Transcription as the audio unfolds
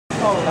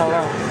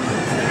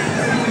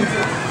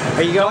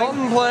Are you going?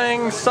 Dalton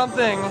playing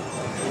something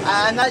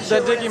I'm not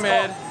sure that Dickey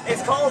made.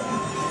 It's called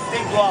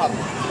Big Blob.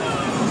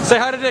 Say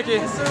hi to Dickey.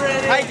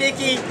 Hi,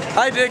 Dickey.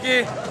 Hi,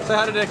 Dickey. Say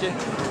hi to Dickey.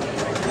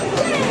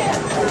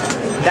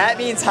 That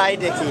means hi,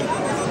 Dickey.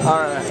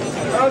 Alright.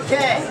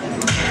 Okay.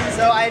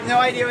 So I have no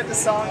idea what the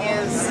song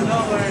is.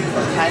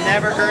 I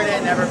never heard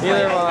it, never played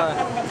Neither it. have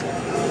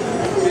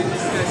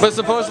I. But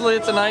supposedly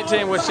it's a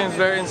 19, which seems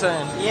very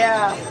insane.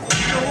 Yeah.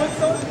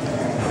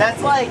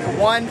 That's like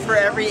 1 for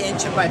every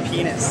inch of my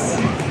penis.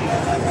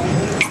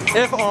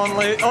 If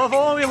only. Oh, if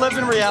only we lived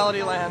in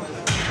reality land.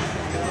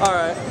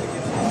 Alright.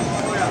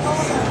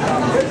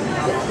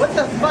 What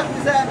the fuck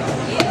does that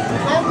mean?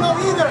 I don't know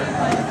either.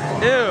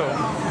 Ew.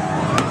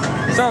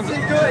 It sounds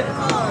good.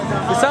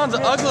 It sounds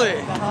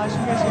ugly.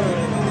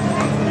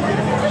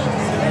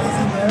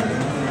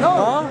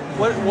 Huh?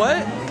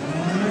 What?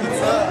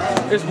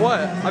 Is what?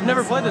 I've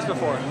never played this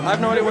before. I have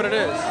no idea what it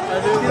is.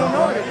 You don't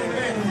know what it is.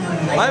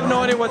 I have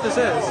no idea what this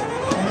is.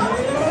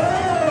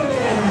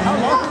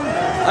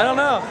 I don't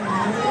know.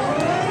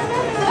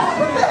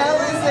 What the hell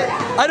is it?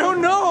 I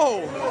don't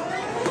know.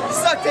 You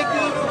suck,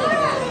 Dickey.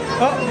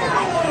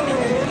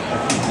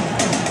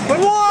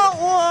 Wah,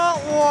 wah,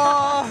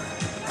 wah.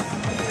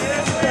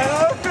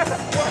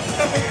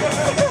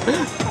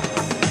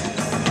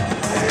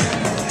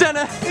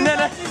 Dun-dun,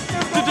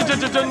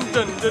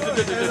 dun-dun.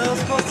 Dun-dun-dun-dun-dun. That was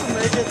supposed to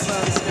make it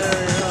sound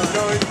scary.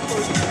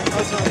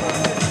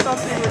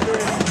 Something we're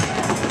doing.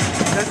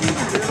 Does he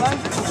even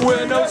realize it?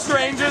 We're no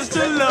strangers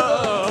to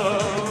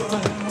love.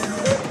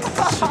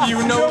 You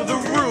know the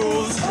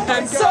rules,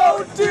 and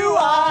so do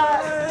I.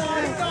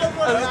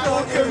 A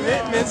little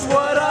commitment's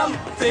what I'm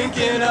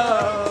thinking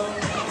of.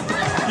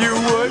 You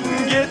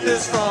wouldn't get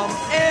this from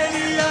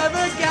any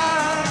other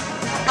guy.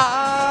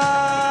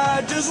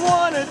 I just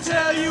wanna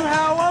tell you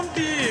how I'm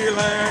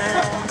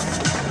feeling.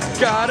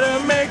 Gotta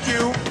make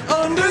you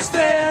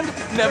understand.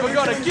 Never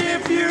gonna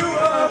give you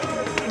up.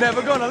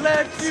 Never gonna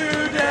let you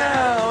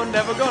down.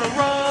 Never gonna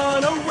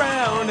run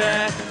around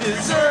and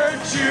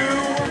desert you.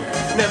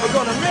 Never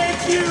gonna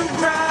make you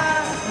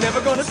cry.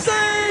 Never gonna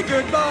say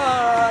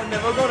goodbye.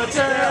 Never gonna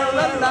tell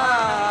a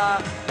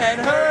lie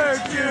and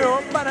hurt you.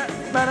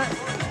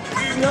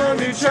 We've known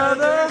each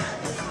other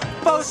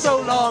for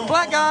so long.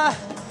 Black guy,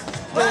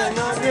 we're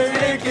not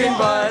thinking,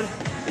 but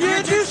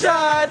you're too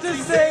shy to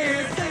say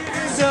it.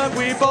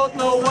 We both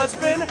know what's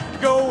been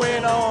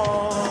going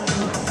on.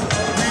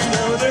 We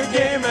know the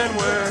game and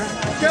we're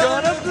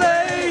gonna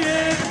play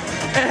it.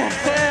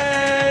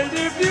 And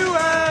if you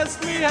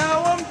ask me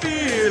how I'm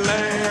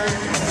feeling,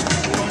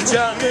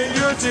 tell me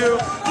you're too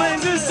plain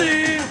to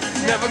see.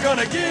 Never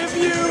gonna give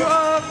you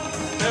up.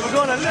 Never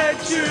gonna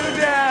let you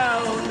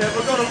down.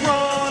 Never gonna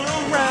run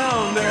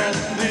around and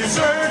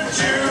desert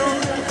you.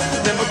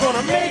 Never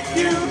gonna make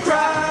you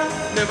cry.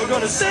 Never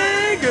gonna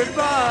say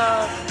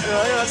goodbye.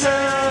 Never gonna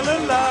tell a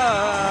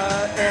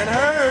lie and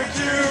hurt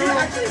you.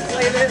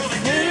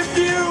 Give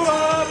you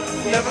up.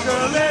 Never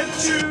gonna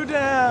let you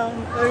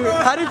down.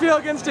 How do you feel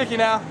against Dickey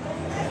now?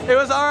 It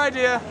was our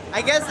idea.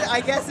 I guess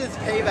it's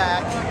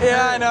payback.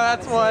 Yeah, I know,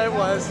 that's what it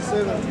was.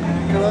 Say that.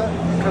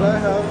 Could I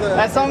have that?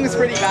 That song is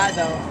pretty bad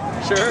though.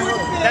 Sure.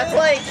 That's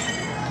like,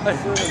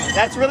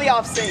 that's really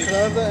off sync. Could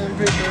I have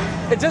the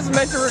MP3? It's just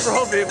meant to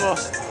rickroll people.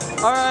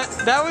 Alright,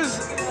 that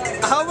was...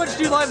 How much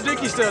do you love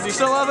Dickey still? Do you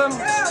still love him?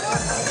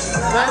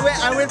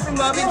 I went from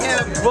loving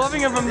him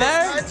Loving him from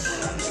there?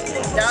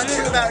 down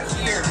to about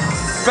here.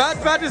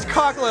 About his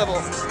cock level.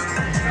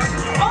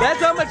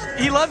 That's how much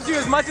he loves you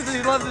as much as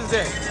he loves his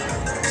dick.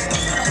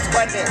 That's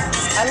what it is.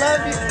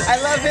 I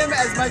love him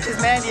as much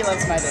as Mandy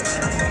loves my dick.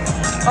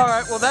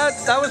 Alright, well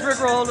that was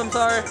rickrolled, I'm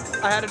sorry.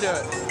 I had to do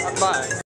it. Bye.